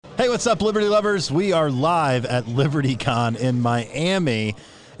Hey, what's up, Liberty lovers? We are live at LibertyCon in Miami,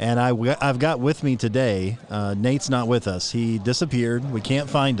 and I've got with me today, Nate's not with us. He disappeared. We can't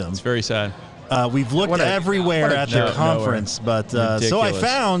find him. It's very sad. We've looked everywhere at the conference, but so I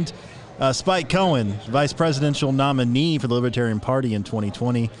found Spike Cohen, vice presidential nominee for the Libertarian Party in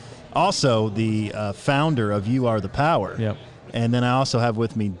 2020, also the founder of You Are the Power. Yep. And then I also have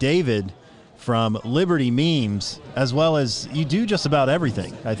with me David from Liberty Memes, as well as you do just about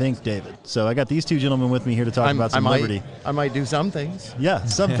everything, I think, David. So I got these two gentlemen with me here to talk about some Liberty. I might do some things. Yeah,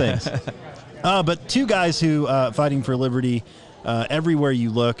 some things. But two guys who fighting for liberty everywhere you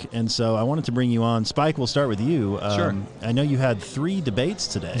look, and so I wanted to bring you on. Spike, we'll start with you. Sure. I know you had 3 debates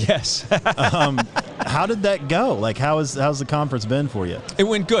today. Yes. How did that go? Like, how's the conference been for you? It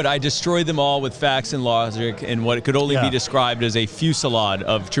went good. I destroyed them all with facts and logic and what could only be described as a fusillade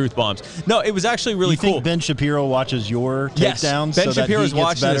of truth bombs. No, it was actually really cool. You think Ben Shapiro watches your takedowns? Ben so Shapiro's that he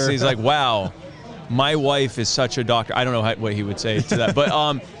watching better? this and he's like, wow, my wife is such a doctor. I don't know what he would say to that.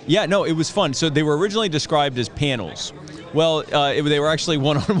 But yeah, no, it was fun. So they were originally described as panels. Well, they were actually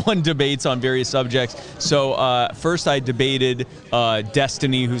one-on-one debates on various subjects. So first I debated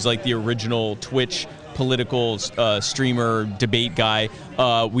Destiny, who's like the original Twitch political streamer debate guy.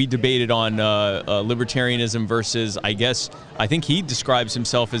 We debated on libertarianism versus, I think he describes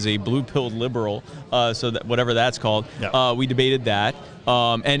himself as a blue-pilled liberal, so that whatever that's called. Yeah. We debated that.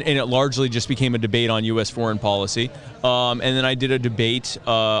 And it largely just became a debate on U.S. foreign policy. And then I did a debate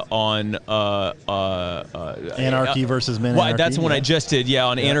on anarchy versus men. Well, that's the one I just did.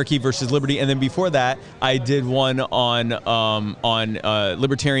 On anarchy versus liberty. And then before that, I did one on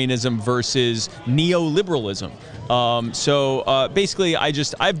libertarianism versus neoliberalism. So basically, I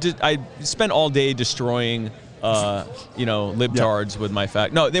spent all day destroying libtards with my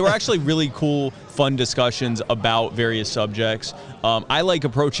fact. No, they were actually really cool, fun discussions about various subjects. I like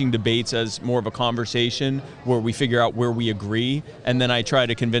approaching debates as more of a conversation where we figure out where we agree, and then I try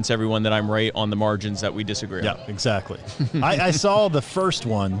to convince everyone that I'm right on the margins that we disagree on. Yeah, exactly. I saw the first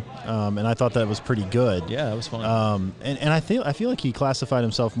one, and I thought that was pretty good. Yeah, that was fun. And I feel like he classified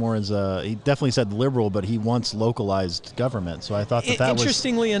himself more as he definitely said liberal, but he wants localized government. So I thought that was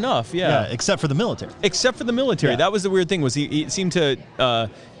interestingly enough, except for the military. Except for the military. Yeah. That was the weird thing, was he seemed to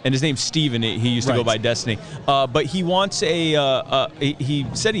and his name's Steven. He used to go by Destiny. But he wants he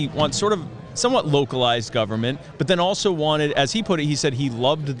said he wants sort of somewhat localized government, but then also wanted, as he put it, he said he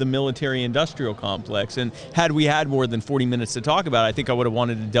loved the military-industrial complex. And had we had more than 40 minutes to talk about it, I think I would have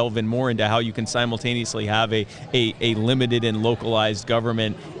wanted to delve in more into how you can simultaneously have a limited and localized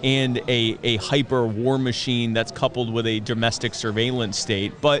government and a hyper war machine that's coupled with a domestic surveillance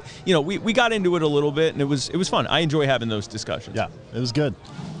state. But we got into it a little bit, and it was fun. I enjoy having those discussions. Yeah, it was good.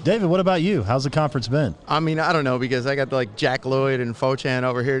 David, what about you? How's the conference been? I mean, I don't know, because I got like Jack Lloyd and Fochan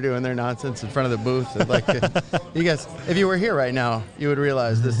over here doing their nonsense in front of the booth. Like, you guys, if you were here right now, you would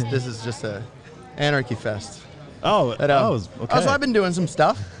realize this is just a anarchy fest. Okay. So I've been doing some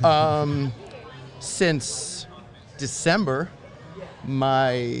stuff since December.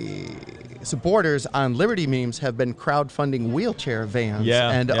 My supporters on Liberty Memes have been crowdfunding wheelchair vans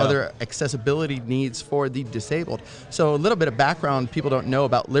and other accessibility needs for the disabled. So a little bit of background people don't know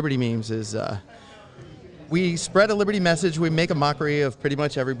about Liberty Memes is we spread a Liberty message. We make a mockery of pretty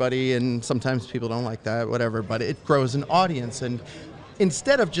much everybody, and sometimes people don't like that, whatever, but it grows an audience. And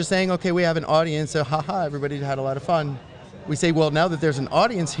instead of just saying, okay, we have an audience, so haha, everybody had a lot of fun, we say, well, now that there's an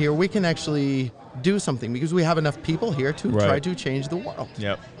audience here, we can actually do something because we have enough people here to try to change the world.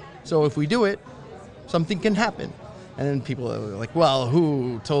 Yep. So if we do it, something can happen. And then people are like, well,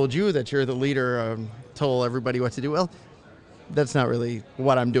 who told you that you're the leader, told everybody what to do? Well, that's not really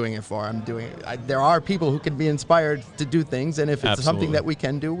what I'm doing it for. There are people who can be inspired to do things, and if it's something that we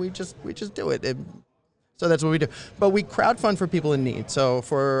can do, we just do it. So that's what we do. But we crowdfund for people in need. So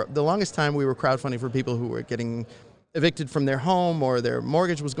for the longest time, we were crowdfunding for people who were getting evicted from their home, or their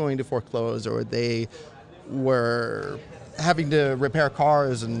mortgage was going to foreclose, or they were having to repair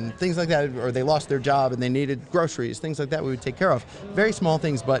cars and things like that, or they lost their job and they needed groceries, things like that we would take care of. Very small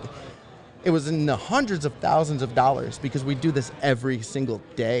things, but it was in the hundreds of thousands of dollars because we do this every single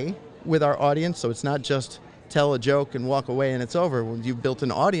day with our audience. So it's not just tell a joke and walk away and it's over. When you've built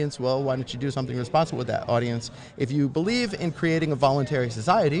an audience, well, why don't you do something responsible with that audience? If you believe in creating a voluntary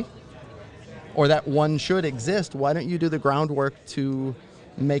society, or that one should exist, why don't you do the groundwork to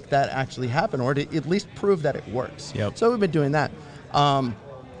make that actually happen, or to at least prove that it works? Yep. So we've been doing that.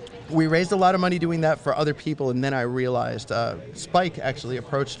 We raised a lot of money doing that for other people, and then I realized Spike actually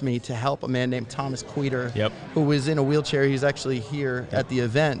approached me to help a man named Thomas Queter, who was in a wheelchair. He's actually here at the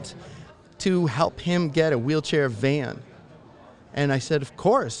event, to help him get a wheelchair van. And I said, of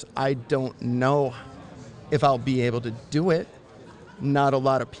course. I don't know if I'll be able to do it. Not a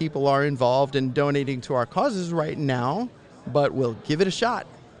lot of people are involved in donating to our causes right now, but we'll give it a shot.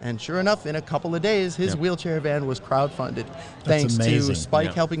 And sure enough, in a couple of days, his wheelchair van was crowdfunded. Thanks to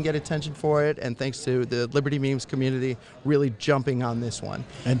Spike helping get attention for it, and thanks to the Liberty Memes community really jumping on this one.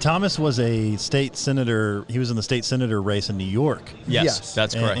 And Thomas was a state senator. He was in the state senator race in New York. Yes,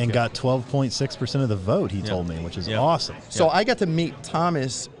 that's correct. And got 12.6% of the vote, he told me, which is awesome. So I got to meet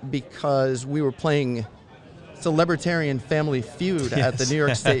Thomas because we were playing Celebrity Family Feud at the New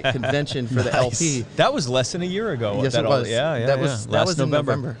York State Convention for the LP. That was less than a year ago. Yes, it was. That was in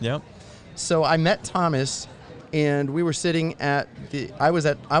November. Yep. So I met Thomas, and we were sitting at I was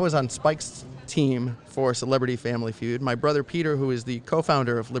on Spike's team for Celebrity Family Feud. My brother Peter, who is the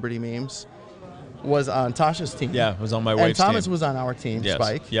co-founder of Liberty Memes, was on Tasha's team. Yeah, was on my wife's team. And Thomas was on our team, yes.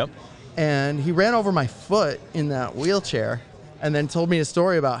 Spike. Yep. And he ran over my foot in that wheelchair, and then told me a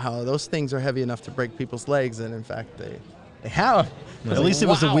story about how those things are heavy enough to break people's legs, and in fact they have. At least it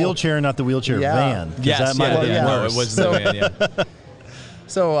was the wheelchair, not the wheelchair van. Yes, that might have been worse. No, it was the van, yeah.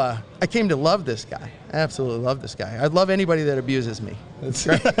 So I came to love this guy. I absolutely love this guy. I love anybody that abuses me. That's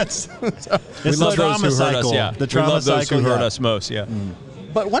right. It's the trauma cycle. The trauma cycle who hurt us most, yeah.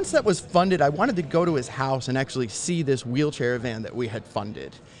 But once that was funded, I wanted to go to his house and actually see this wheelchair van that we had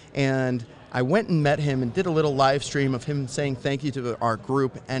funded. And I went and met him and did a little live stream of him saying thank you to our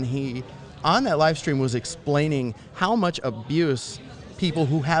group. And he, on that live stream, was explaining how much abuse people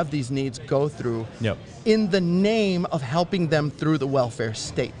who have these needs go through in the name of helping them through the welfare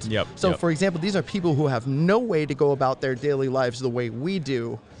state. So, for example, these are people who have no way to go about their daily lives the way we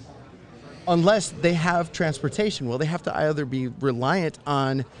do unless they have transportation. Well, they have to either be reliant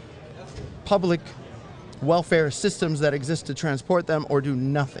on public welfare systems that exist to transport them or do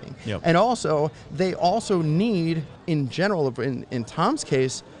nothing. And also, they also need, in general, in Tom's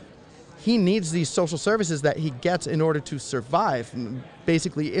case, he needs these social services that he gets in order to survive.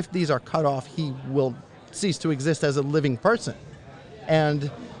 Basically, if these are cut off, he will cease to exist as a living person.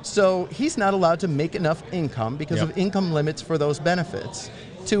 And so he's not allowed to make enough income because of income limits for those benefits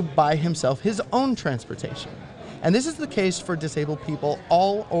to buy himself his own transportation. And this is the case for disabled people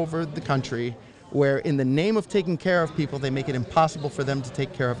all over the country, where in the name of taking care of people, they make it impossible for them to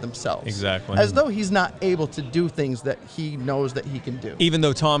take care of themselves. Exactly. As though he's not able to do things that he knows that he can do. Even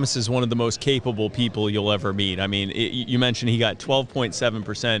though Thomas is one of the most capable people you'll ever meet. I mean, you mentioned he got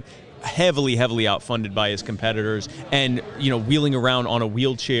 12.7%, heavily outfunded by his competitors, and wheeling around on a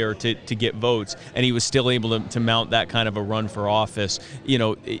wheelchair to get votes, and he was still able to mount that kind of a run for office.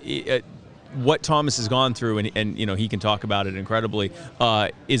 What Thomas has gone through, and he can talk about it incredibly,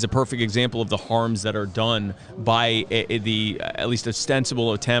 is a perfect example of the harms that are done by the at least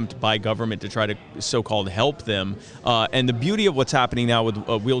ostensible attempt by government to try to so-called help them. And the beauty of what's happening now with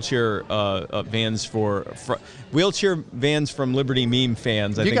wheelchair vans wheelchair vans from Liberty Meme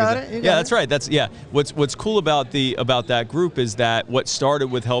fans. I think got it. Yeah, that's right. What's cool about that group is that what started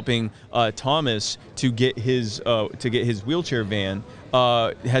with helping Thomas to get his wheelchair van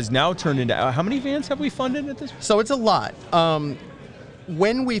has now turned into, how many vans have we funded at this point? So it's a lot.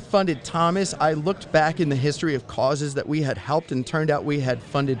 When we funded Thomas, I looked back in the history of causes that we had helped, and turned out we had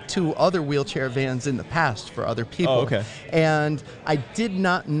funded 2 other wheelchair vans in the past for other people. Oh, okay. And I did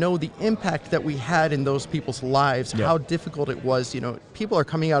not know the impact that we had in those people's lives, how difficult it was. People are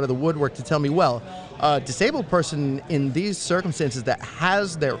coming out of the woodwork to tell me, well, a disabled person in these circumstances that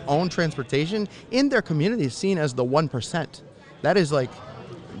has their own transportation in their community is seen as the 1%. That is like...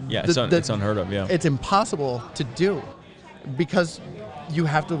 it's unheard of, It's impossible to do because you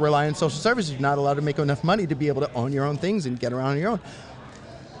have to rely on social services. You're not allowed to make enough money to be able to own your own things and get around on your own.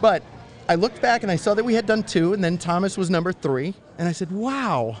 But I looked back and I saw that we had done 2, and then Thomas was number 3. And I said,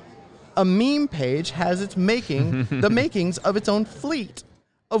 wow, a meme page has the makings of its own fleet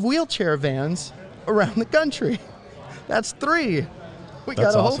of wheelchair vans around the country. That's 3. We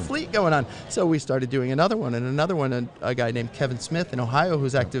got a whole fleet going on. So we started doing another one, and a guy named Kevin Smith in Ohio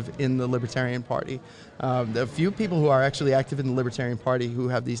who's active in the Libertarian Party. A few people who are actually active in the Libertarian Party who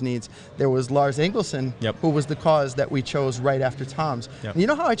have these needs. There was Lars Engelson, who was the cause that we chose right after Tom's. You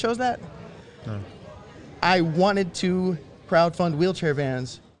know how I chose that? I wanted to crowdfund wheelchair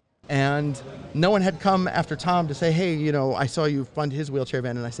vans, and no one had come after Tom to say, hey, I saw you fund his wheelchair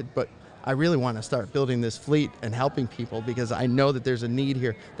van. And I said, but I really want to start building this fleet and helping people because I know that there's a need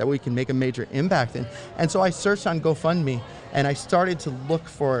here that we can make a major impact in. And so I searched on GoFundMe, and I started to look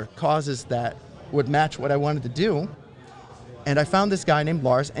for causes that would match what I wanted to do. And I found this guy named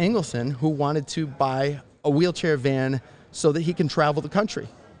Lars Engelson who wanted to buy a wheelchair van so that he can travel the country.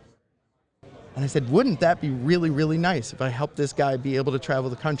 And I said, wouldn't that be really, really nice if I helped this guy be able to travel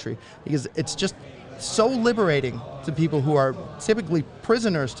the country? Because it's just so liberating to people who are typically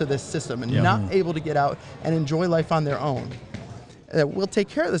prisoners to this system and not able to get out and enjoy life on their own. We'll take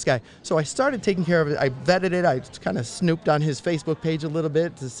care of this guy. So I started taking care of it. I vetted it. I kind of snooped on his Facebook page a little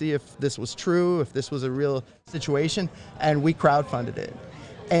bit to see if this was true, if this was a real situation, and we crowdfunded it.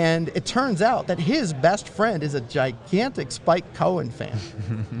 And it turns out that his best friend is a gigantic Spike Cohen fan.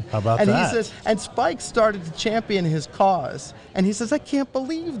 How about that? And he says, and Spike started to champion his cause. And he says, I can't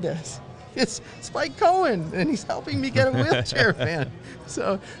believe this. It's Spike Cohen, and he's helping me get a wheelchair van.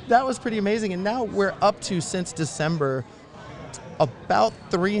 So that was pretty amazing. And now we're up to, since December, about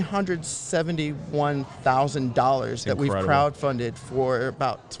 $371,000 that we've crowdfunded for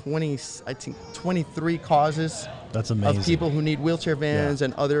about 23 causes. That's amazing. Of people who need wheelchair vans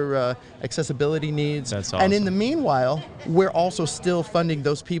and other accessibility needs. That's awesome. And in the meanwhile, we're also still funding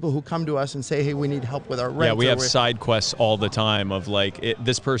those people who come to us and say, hey, we need help with our rent. Yeah, we have side quests all the time of like,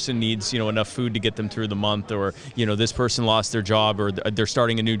 this person needs, enough food to get them through the month, or, this person lost their job, or they're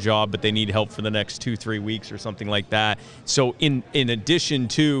starting a new job, but they need help for the next 2-3 weeks or something like that. So in addition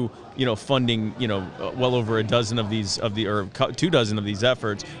to funding, well over a dozen of these, or 24 of these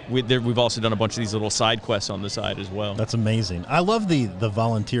efforts, we've also done a bunch of these little side quests on the side as well. That's amazing. I love the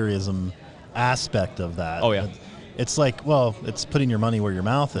volunteerism aspect of that. Oh, yeah. It's like, well, it's putting your money where your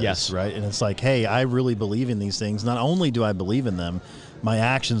mouth is, yes. Right? And it's like, hey, I really believe in these things. Not only do I believe in them, my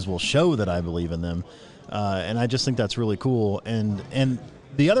actions will show that I believe in them. And I just think that's really cool. And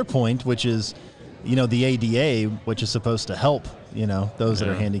the other point, which is, the ADA, which is supposed to help, those that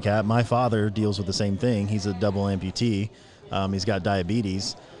are handicapped. My father deals with the same thing. He's a double amputee. He's got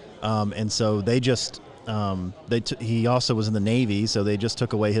diabetes. And so they just, he also was in the Navy, so they just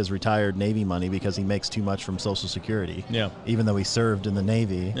took away his retired Navy money because he makes too much from Social Security. Yeah. Even though he served in the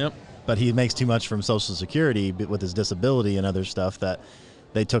Navy. Yep. But he makes too much from Social Security with his disability and other stuff that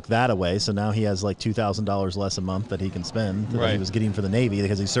they took that away. So now he has like $2,000 less a month that he can spend that he was getting for the Navy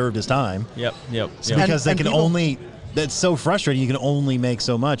because he served his time. Yep. Because they can only, that's so frustrating. You can only make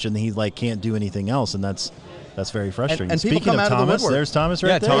so much, and he can't do anything else, and that's very frustrating. And speaking of Thomas, there's Thomas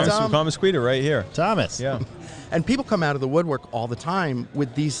right there. Yeah, Thomas Quita right here. Thomas. Yeah. And people come out of the woodwork all the time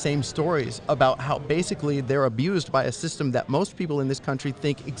with these same stories about how basically they're abused by a system that most people in this country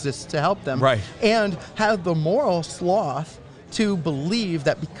think exists to help them. Right. And have the moral sloth to believe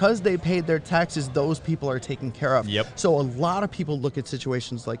that because they paid their taxes, those people are taken care of. Yep. So a lot of people look at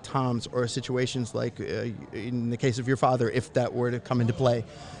situations like Tom's, or situations like, in the case of your father, if that were to come into play,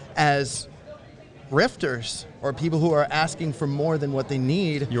 as grifters, or people who are asking for more than what they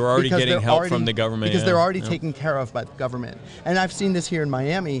need. You're already getting help from the government. Because they're already taken care of by the government. And I've seen this here in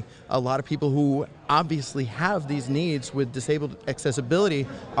Miami. A lot of people who obviously have these needs with disabled accessibility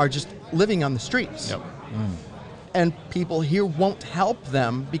are just living on the streets. Yep. And people here won't help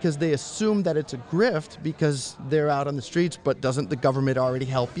them because they assume that it's a grift because they're out on the streets, but doesn't the government already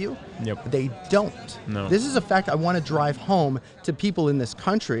help you? Yep. They don't. No. This is a fact I want to drive home to people in this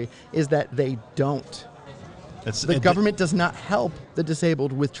country, is that they don't. The government does not help the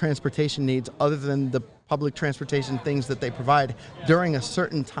disabled with transportation needs other than the public transportation things that they provide during a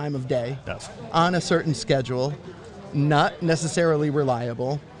certain time of day, on a certain schedule, not necessarily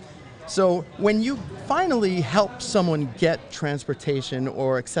reliable. So when you finally help someone get transportation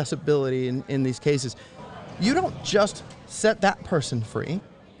or accessibility in these cases, you don't just set that person free.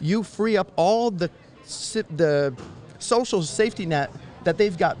 You free up all the social safety net that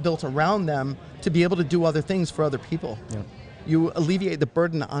they've got built around them to be able to do other things for other people. Yeah. You alleviate the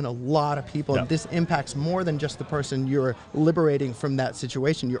burden on a lot of people, and this impacts more than just the person you're liberating from that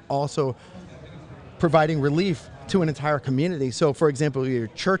situation. You're also providing relief to an entire community. So, for example, your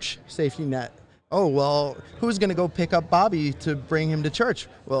church safety net. Oh, well, who's going to go pick up Bobby to bring him to church?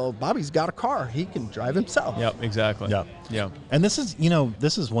 Well, Bobby's got a car. He can drive himself. Yep, exactly. Yeah. And this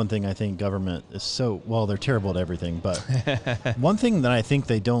is one thing I think government is they're terrible at everything, but one thing that I think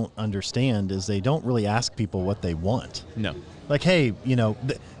they don't understand is they don't really ask people what they want. No. Like, hey,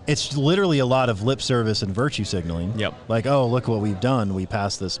 it's literally a lot of lip service and virtue signaling. Yep. Like, oh, look what we've done. We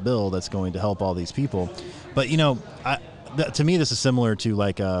passed this bill that's going to help all these people. But, to me, this is similar to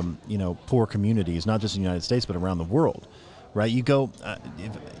like, poor communities, not just in the United States, but around the world, right? You go,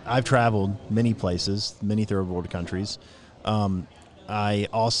 I've traveled many places, many third world countries. I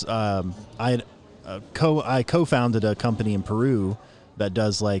co-founded a company in Peru that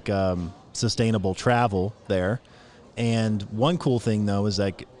does like sustainable travel there. And one cool thing, though, is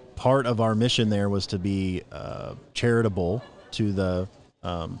like part of our mission there was to be charitable to the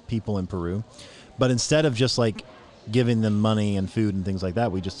people in Peru. But instead of just like giving them money and food and things like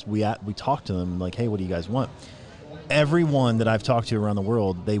that. We talk to them like, hey, what do you guys want? Everyone that I've talked to around the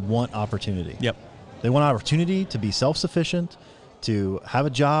world, they want opportunity. Yep. They want opportunity to be self-sufficient, to have a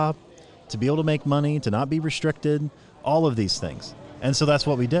job, to be able to make money, to not be restricted, all of these things. And so that's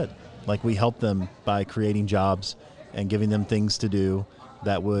what we did. Like, we helped them by creating jobs and giving them things to do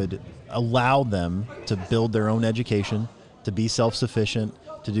that would allow them to build their own education, to be self-sufficient,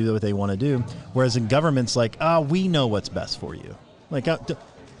 to do what they want to do. Whereas in government's like, we know what's best for you. Like,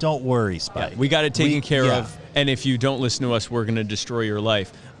 don't worry, Spike. Yeah, we got it taken care of. And if you don't listen to us, we're going to destroy your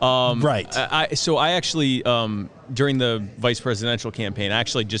life. Right. So I actually, during the vice presidential campaign,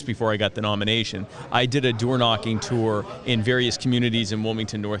 actually just before I got the nomination, I did a door knocking tour in various communities in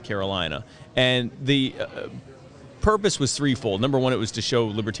Wilmington, North Carolina. And the purpose was threefold. Number one, it was to show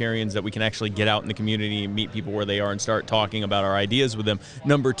libertarians that we can actually get out in the community and meet people where they are and start talking about our ideas with them.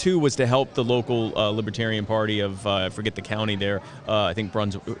 Number two was to help the local Libertarian Party of, I forget the county there, I think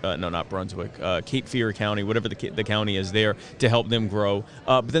Brunswick, no, not Brunswick, Cape Fear County, whatever the county is there, to help them grow.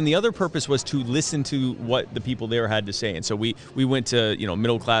 But then the other purpose was to listen to what the people there had to say. And so we went to,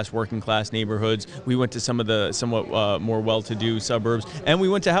 middle class, working class neighborhoods. We went to some of the somewhat more well-to-do suburbs, and we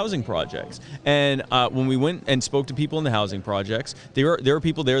went to housing projects. And when we went and spoke to people in the housing projects, there are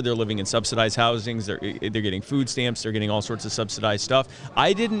people there, they're living in subsidized housings, they're getting food stamps, they're getting all sorts of subsidized stuff.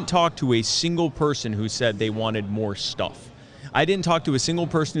 I didn't talk to a single person who said they wanted more stuff. I didn't talk to a single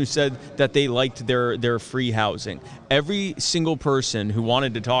person who said that they liked their free housing. Every single person who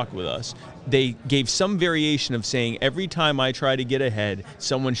wanted to talk with us, they gave some variation of saying, every time I try to get ahead,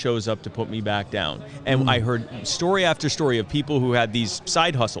 someone shows up to put me back down. And I heard story after story of people who had these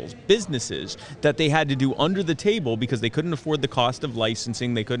side hustles, businesses that they had to do under the table because they couldn't afford the cost of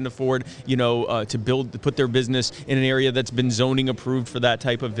licensing. They couldn't afford, to put their business in an area that's been zoning approved for that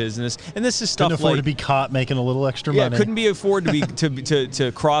type of business. And this is stuff couldn't afford to be caught making a little extra money. Couldn't be afford to be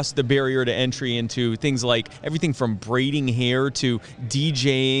to cross the barrier to entry into things like everything from braiding hair to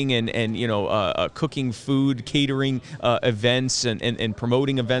DJing and cooking food, catering events and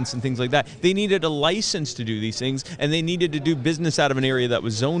promoting events and things like that. They needed a license to do these things, and they needed to do business out of an area that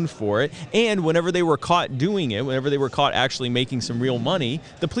was zoned for it. And whenever they were caught doing it, whenever they were caught actually making some real money,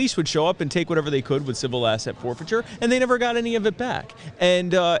 the police would show up and take whatever they could with civil asset forfeiture, and they never got any of it back.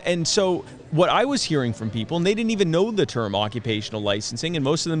 And so what I was hearing from people, and they didn't even know the term occupational licensing, and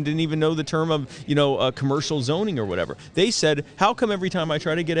most of them didn't even know the term of, commercial zoning or whatever. They said, how come every time I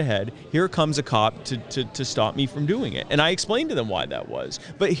try to get ahead, here comes a cop to stop me from doing it? And I explained to them why that was.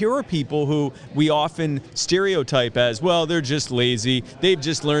 But here are people who we often stereotype as, well, they're just lazy. They've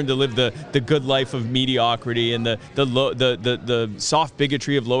just learned to live the good life of mediocrity and the soft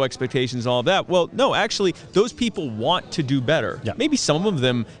bigotry of low expectations and all of that. Well, no, actually, those people want to do better. Yeah. Maybe some of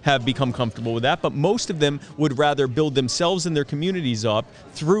them have become comfortable with that, but most of them would rather build themselves and their communities up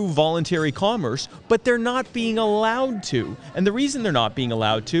through voluntary commerce, but they're not being allowed to. And the reason they're not being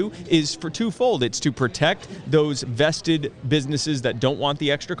allowed to is for twofold. It's to protect those vested businesses that don't want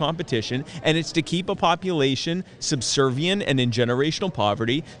the extra competition, and it's to keep a population subservient and in generational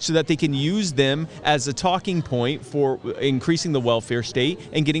poverty so that they can use them as a talking point for increasing the welfare state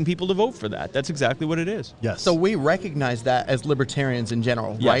and getting people to vote for that. That's exactly what it is. Yes. So we recognize that as libertarians in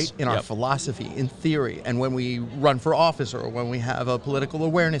general, yes. right? In our philosophy, in theory, and when we run for office, or when we have a political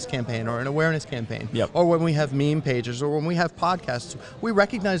awareness campaign or an awareness campaign, or when we have meme pages, or when we have podcasts, we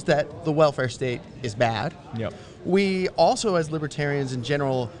recognize that the welfare state is bad. Yep. We also, as libertarians in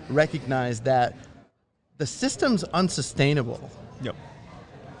general, recognize that the system's unsustainable. Yep.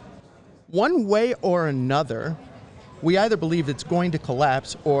 One way or another, we either believe it's going to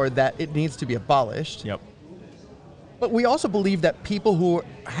collapse or that it needs to be abolished. Yep. But we also believe that people who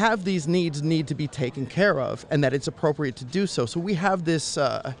have these needs need to be taken care of, and that it's appropriate to do so. So we have this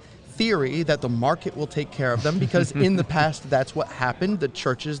theory that the market will take care of them, because in the past that's what happened. The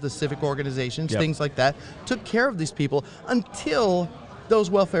churches, the civic organizations, things like that took care of these people until those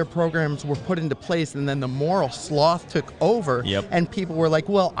welfare programs were put into place, and then the moral sloth took over, and people were like,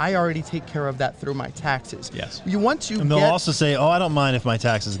 well, I already take care of that through my taxes. Yes. And they'll also say, I don't mind if my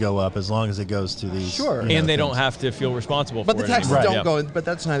taxes go up as long as it goes to these. Sure. And they don't have to feel responsible for it. But the taxes don't go, but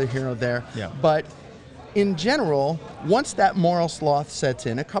that's neither here nor there. Yeah. But in general, once that moral sloth sets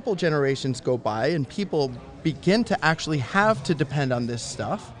in, a couple generations go by, and people begin to actually have to depend on this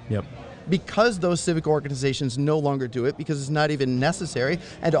stuff. Yep. Because those civic organizations no longer do it, because it's not even necessary,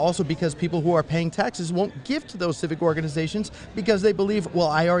 and also because people who are paying taxes won't give to those civic organizations because they believe, well,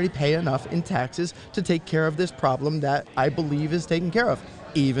 I already pay enough in taxes to take care of this problem that I believe is taken care of,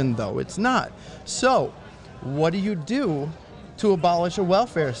 even though it's not. So, what do you do to abolish a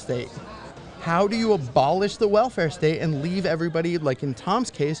welfare state? How do you abolish the welfare state and leave everybody, like in Tom's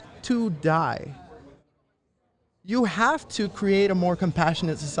case, to die? You have to create a more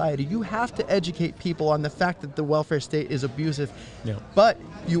compassionate society. You have to educate people on the fact that the welfare state is abusive. Yeah. But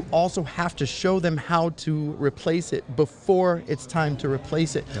you also have to show them how to replace it before it's time to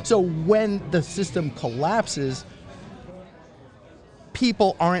replace it. Yep. So when the system collapses,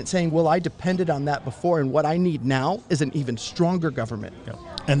 people aren't saying, well, I depended on that before, and what I need now is an even stronger government. Yep.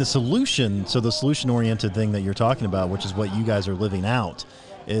 And the solution, so the solution-oriented thing that you're talking about, which is what you guys are living out,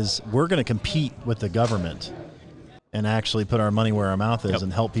 is we're going to compete with the government and actually put our money where our mouth is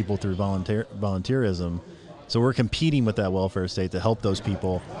and help people through volunteerism. So we're competing with that welfare state to help those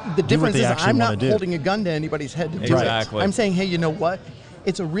people. The do what difference they is actually I'm want not to do. holding a gun to anybody's head to do Exactly. it. I'm saying, hey, you know what?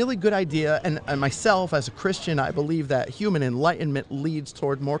 It's a really good idea, and myself as a Christian, I believe that human enlightenment leads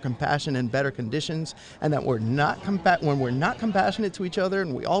toward more compassion and better conditions, and that when we're not compassionate to each other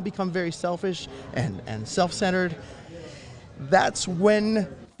and we all become very selfish and self-centered, that's when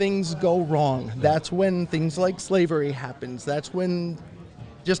things go wrong. That's when things like slavery happens. That's when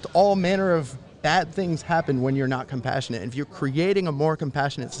just all manner of bad things happen when you're not compassionate. And if you're creating a more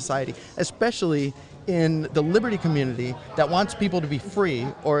compassionate society, especially in the liberty community that wants people to be free,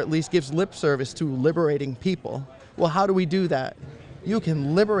 or at least gives lip service to liberating people, well, how do we do that? You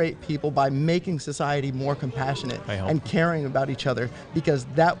can liberate people by making society more compassionate and caring about each other, because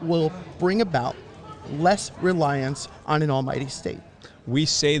that will bring about less reliance on an almighty state. We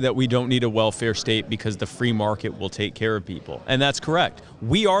say that we don't need a welfare state because the free market will take care of people. And that's correct.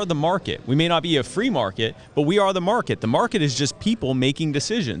 We are the market. We may not be a free market, but we are the market. The market is just people making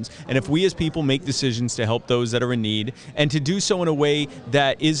decisions. And if we as people make decisions to help those that are in need, and to do so in a way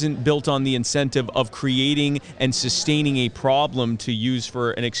that isn't built on the incentive of creating and sustaining a problem to use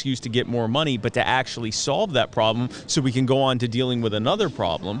for an excuse to get more money, but to actually solve that problem so we can go on to dealing with another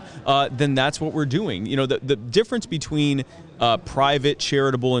problem, then that's what we're doing. You know, the difference between private,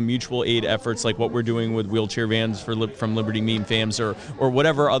 charitable, and mutual aid efforts like what we're doing with wheelchair vans from Liberty Meme Fams or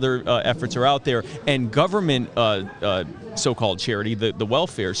whatever other efforts are out there, and government so-called charity, the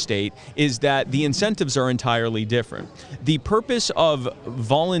welfare state, is that the incentives are entirely different. The purpose of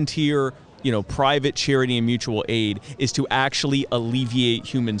volunteer, private charity and mutual aid is to actually alleviate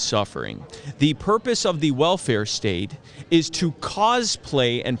human suffering. The purpose of the welfare state is to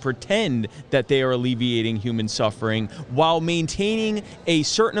cosplay and pretend that they are alleviating human suffering while maintaining a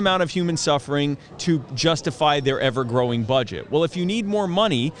certain amount of human suffering to justify their ever-growing budget. Well, if you need more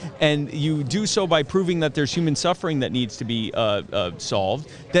money and you do so by proving that there's human suffering that needs to be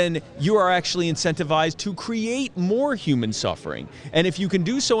solved, then you are actually incentivized to create more human suffering. And if you can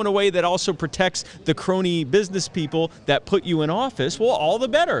do so in a way that also protects the crony business people that put you in office, well, all the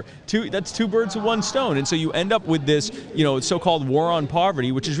better. That's two birds with one stone. And so you end up with this, so-called war on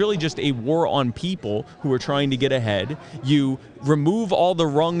poverty, which is really just a war on people who are trying to get ahead. You remove all the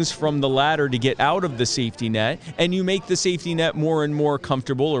rungs from the ladder to get out of the safety net, and you make the safety net more and more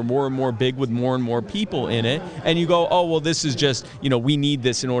comfortable or more and more big with more and more people in it, and you go, oh, well, this is just, we need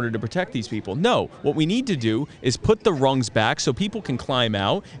this in order to protect these people. No, what we need to do is put the rungs back so people can climb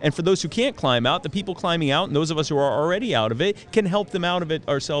out, and for those who can't climb out, the people climbing out, and those of us who are already out of it, can help them out of it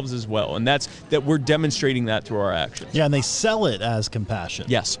ourselves as well, and that we're demonstrating that through our actions. Yeah, and they sell it as compassion.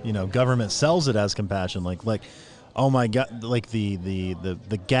 Yes. Government sells it as compassion, like oh my God, like the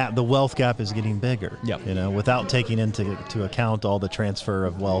gap, the wealth gap is getting bigger. Yep. Without taking into account all the transfer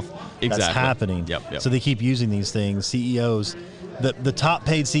of wealth that's happening. Yep. So they keep using these things. CEOs, the top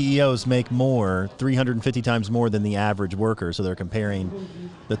paid CEOs make 350 times more than the average worker. So they're comparing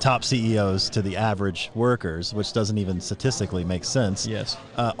the top CEOs to the average workers, which doesn't even statistically make sense. Yes.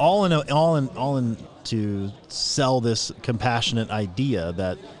 All in to sell this compassionate idea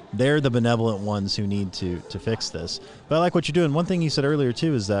that they're the benevolent ones who need to fix this. But I like what you're doing. One thing you said earlier,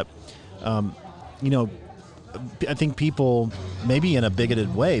 too, is that, I think people, maybe in a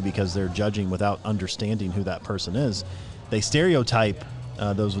bigoted way because they're judging without understanding who that person is, they stereotype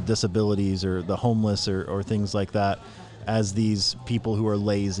those with disabilities or the homeless or things like that as these people who are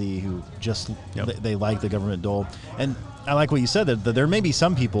lazy, who just, they like the government dole. And I like what you said, that there may be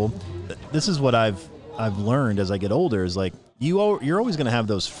some people, this is what I've learned as I get older, is like, you're always going to have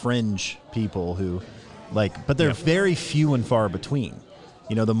those fringe people who, but they're very few and far between.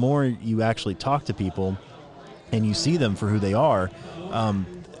 The more you actually talk to people and you see them for who they are,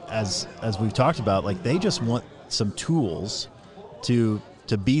 as we've talked about, they just want some tools to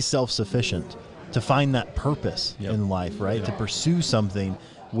be self-sufficient, to find that purpose in life, right? To pursue something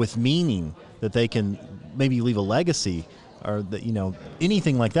with meaning that they can maybe leave a legacy or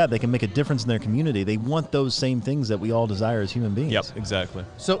anything like that, they can make a difference in their community. They want those same things that we all desire as human beings. Yep, exactly.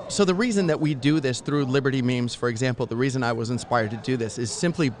 So the reason that we do this through Liberty Memes, for example, the reason I was inspired to do this is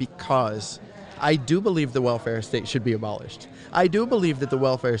simply because I do believe the welfare state should be abolished. I do believe that the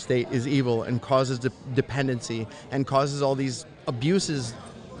welfare state is evil and causes dependency and causes all these abuses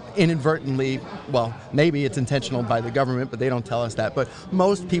inadvertently. Well, maybe it's intentional by the government, but they don't tell us that. But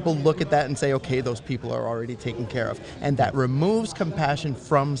most people look at that and say, okay, those people are already taken care of. And that removes compassion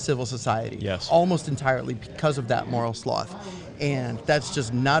from civil society. Yes. Almost entirely because of that moral sloth. And that's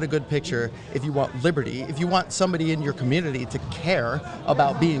just not a good picture if you want liberty. If you want somebody in your community to care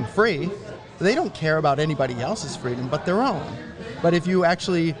about being free, they don't care about anybody else's freedom but their own. But if you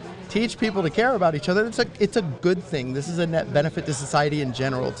actually teach people to care about each other, it's a good thing. This is a net benefit to society in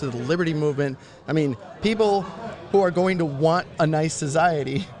general, to the liberty movement. I mean, people who are going to want a nice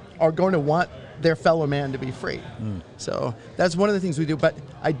society are going to want their fellow man to be free. So that's one of the things we do. But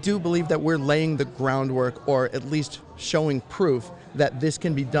I do believe that we're laying the groundwork, or at least showing proof that this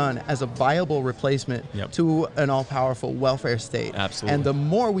can be done as a viable replacement to an all-powerful welfare state. Absolutely. And the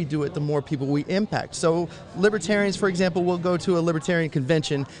more we do it, the more people we impact. So libertarians, for example, will go to a libertarian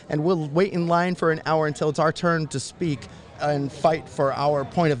convention and we'll wait in line for an hour until it's our turn to speak and fight for our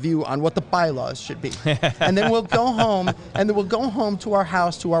point of view on what the bylaws should be. And then we'll go home, to our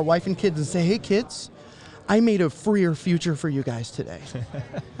house, to our wife and kids, and say, hey, kids, I made a freer future for you guys today.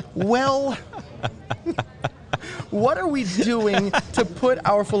 Well, what are we doing to put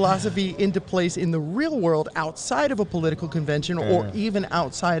our philosophy into place in the real world outside of a political convention or even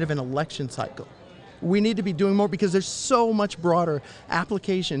outside of an election cycle? We need to be doing more because there's so much broader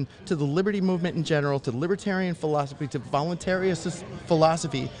application to the liberty movement in general, to libertarian philosophy, to voluntarist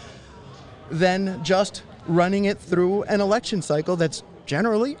philosophy, than just running it through an election cycle that's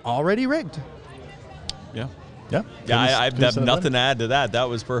generally already rigged. Yeah. Yeah. I have nothing to add to that. That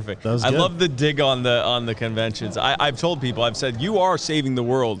was perfect. That was I good. love the dig on the conventions. I've told people, I've said, you are saving the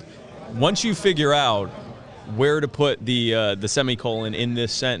world. Once you figure out where to put the semicolon in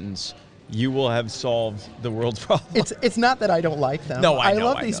this sentence, you will have solved the world's problem. It's not that I don't like them. No, I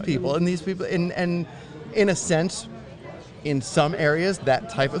love these people, and these people, and in a sense, in some areas, that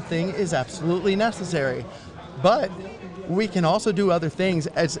type of thing is absolutely necessary. But we can also do other things.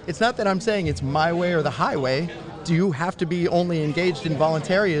 It's not that I'm saying it's my way or the highway. Do you have to be only engaged in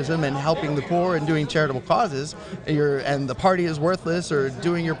voluntarism and helping the poor and doing charitable causes, and the party is worthless, or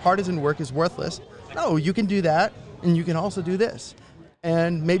doing your partisan work is worthless? No, you can do that, and you can also do this.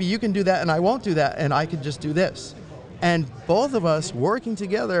 And maybe you can do that and I won't do that, and I can just do this. And both of us working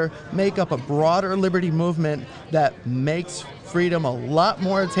together make up a broader liberty movement that makes freedom a lot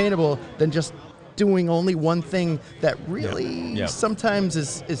more attainable than just doing only one thing that really sometimes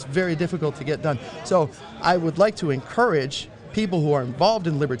is very difficult to get done. So I would like to encourage people who are involved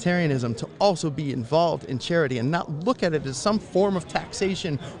in libertarianism to also be involved in charity and not look at it as some form of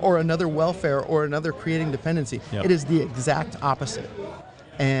taxation or another welfare or another creating dependency. It is the exact opposite.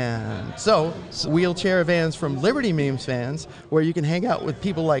 And so Wheelchair Vans from Liberty Memes fans, where you can hang out with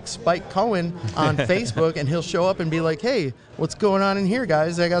people like Spike Cohen on Facebook, and he'll show up and be like, hey, what's going on in here,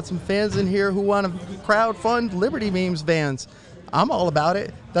 guys? I got some fans in here who want to crowdfund Liberty Memes Vans. I'm all about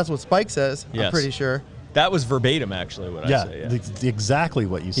it. That's what Spike says, I'm pretty sure. That was verbatim, actually, what I say. Yeah, exactly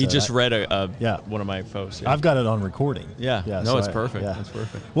what you said. He just read one of my posts. I've got it on recording. It's perfect. Yeah. It's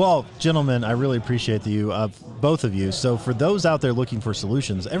perfect. Well, gentlemen, I really appreciate you, both of you. So for those out there looking for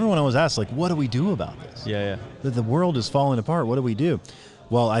solutions, everyone always asks, like, what do we do about this? The world is falling apart. What do we do?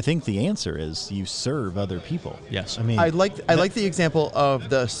 Well, I think the answer is you serve other people. Yes. I mean, I like the example of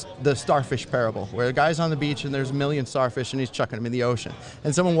the starfish parable, where a guy's on the beach and there's a million starfish and he's chucking them in the ocean.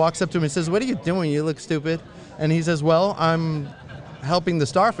 And someone walks up to him and says, what are you doing? You look stupid. And he says, well, I'm helping the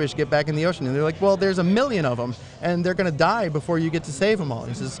starfish get back in the ocean. And they're like, well, there's a million of them and they're going to die before you get to save them all.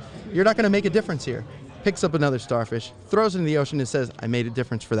 He says, you're not going to make a difference here. Picks up another starfish, throws it in the ocean and says, I made a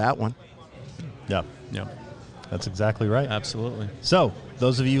difference for that one. Yeah. That's exactly right. Absolutely. So,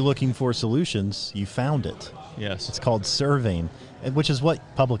 those of you looking for solutions, you found it. Yes. It's called serving, which is what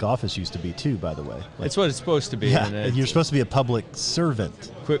public office used to be too, by the way. It's what it's supposed to be. Yeah, you're supposed to be a public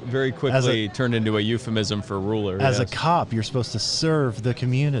servant. Very quickly turned into a euphemism for ruler. As a cop, you're supposed to serve the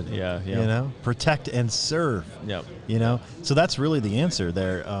community. Yeah. You know, protect and serve. Yep. You know, so that's really the answer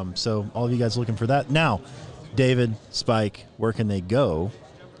there. So all of you guys looking for that. Now, David, Spike, where can they go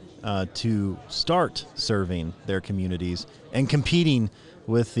to start serving their communities and competing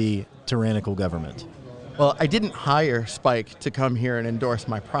with the tyrannical government? Well, I didn't hire Spike to come here and endorse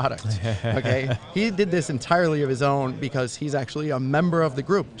my product, okay? He did this entirely of his own because he's actually a member of the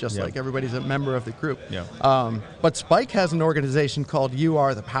group, just like everybody's a member of the group. Yeah. But Spike has an organization called You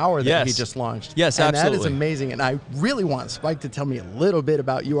Are the Power that he just launched. Yes, and absolutely. that is amazing, and I really want Spike to tell me a little bit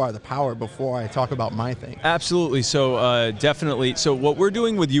about You Are the Power before I talk about my thing. Absolutely. So definitely. So what we're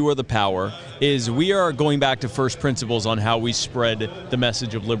doing with You Are the Power is we are going back to first principles on how we spread the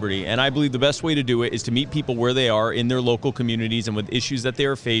message of liberty. And I believe the best way to do it is to meet people where they are in their local communities and with issues that they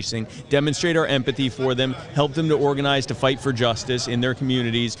are facing, demonstrate our empathy for them, help them to organize to fight for justice in their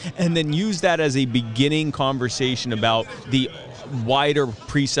communities, and then use that as a beginning conversation about the wider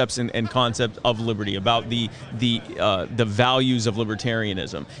precepts and concept of liberty, about the values of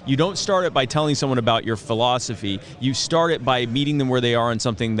libertarianism. You don't start it by telling someone about your philosophy. You start it by meeting them where they are in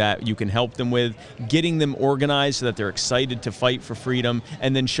something that you can help them with, getting them organized so that they're excited to fight for freedom,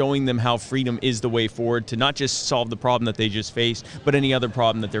 and then showing them how freedom is the way forward to not just solve the problem that they just faced, but any other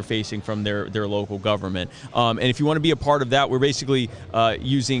problem that they're facing from their local government. And if you want to be a part of that, we're basically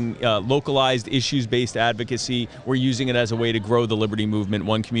using localized issues-based advocacy. We're using it as a way to grow the liberty movement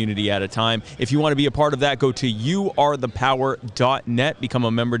one community at a time. If you want to be a part of that, go to youarethepower.net. Become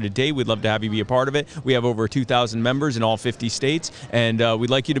a member today. We'd love to have you be a part of it. We have over 2,000 members in all 50 states, and we'd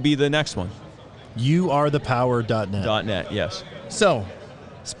like you to be the next one. youarethepower.net. .net, yes. So,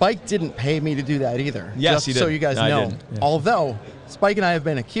 Spike didn't pay me to do that either. Yes, just he did. so you guys I know. didn't. Yeah. Although Spike and I have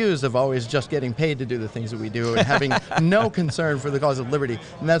been accused of always just getting paid to do the things that we do and having no concern for the cause of liberty.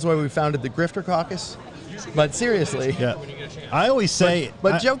 And that's why we founded the Grifter Caucus. But seriously. Yeah. I always say,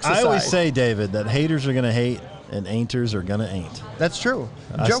 but jokes aside, I always say, David, that haters are going to hate and ain'ters are going to ain't. That's true.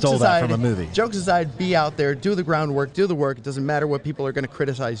 I stole that from a movie. Jokes aside, be out there, do the groundwork, do the work. It doesn't matter what people are going to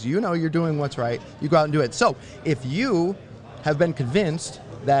criticize. You know you're doing what's right. You go out and do it. So if you have been convinced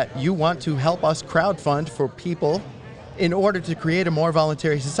that you want to help us crowdfund for people in order to create a more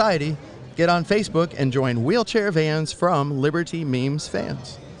voluntary society, get on Facebook and join Wheelchair Vans from Liberty Memes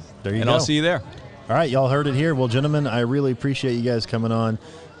Fans. There you go. And I'll see you there. All right, y'all heard it here. Well, gentlemen, I really appreciate you guys coming on.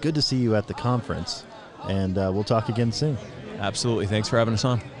 Good to see you at the conference, and we'll talk again soon. Absolutely. Thanks for having us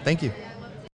on. Thank you.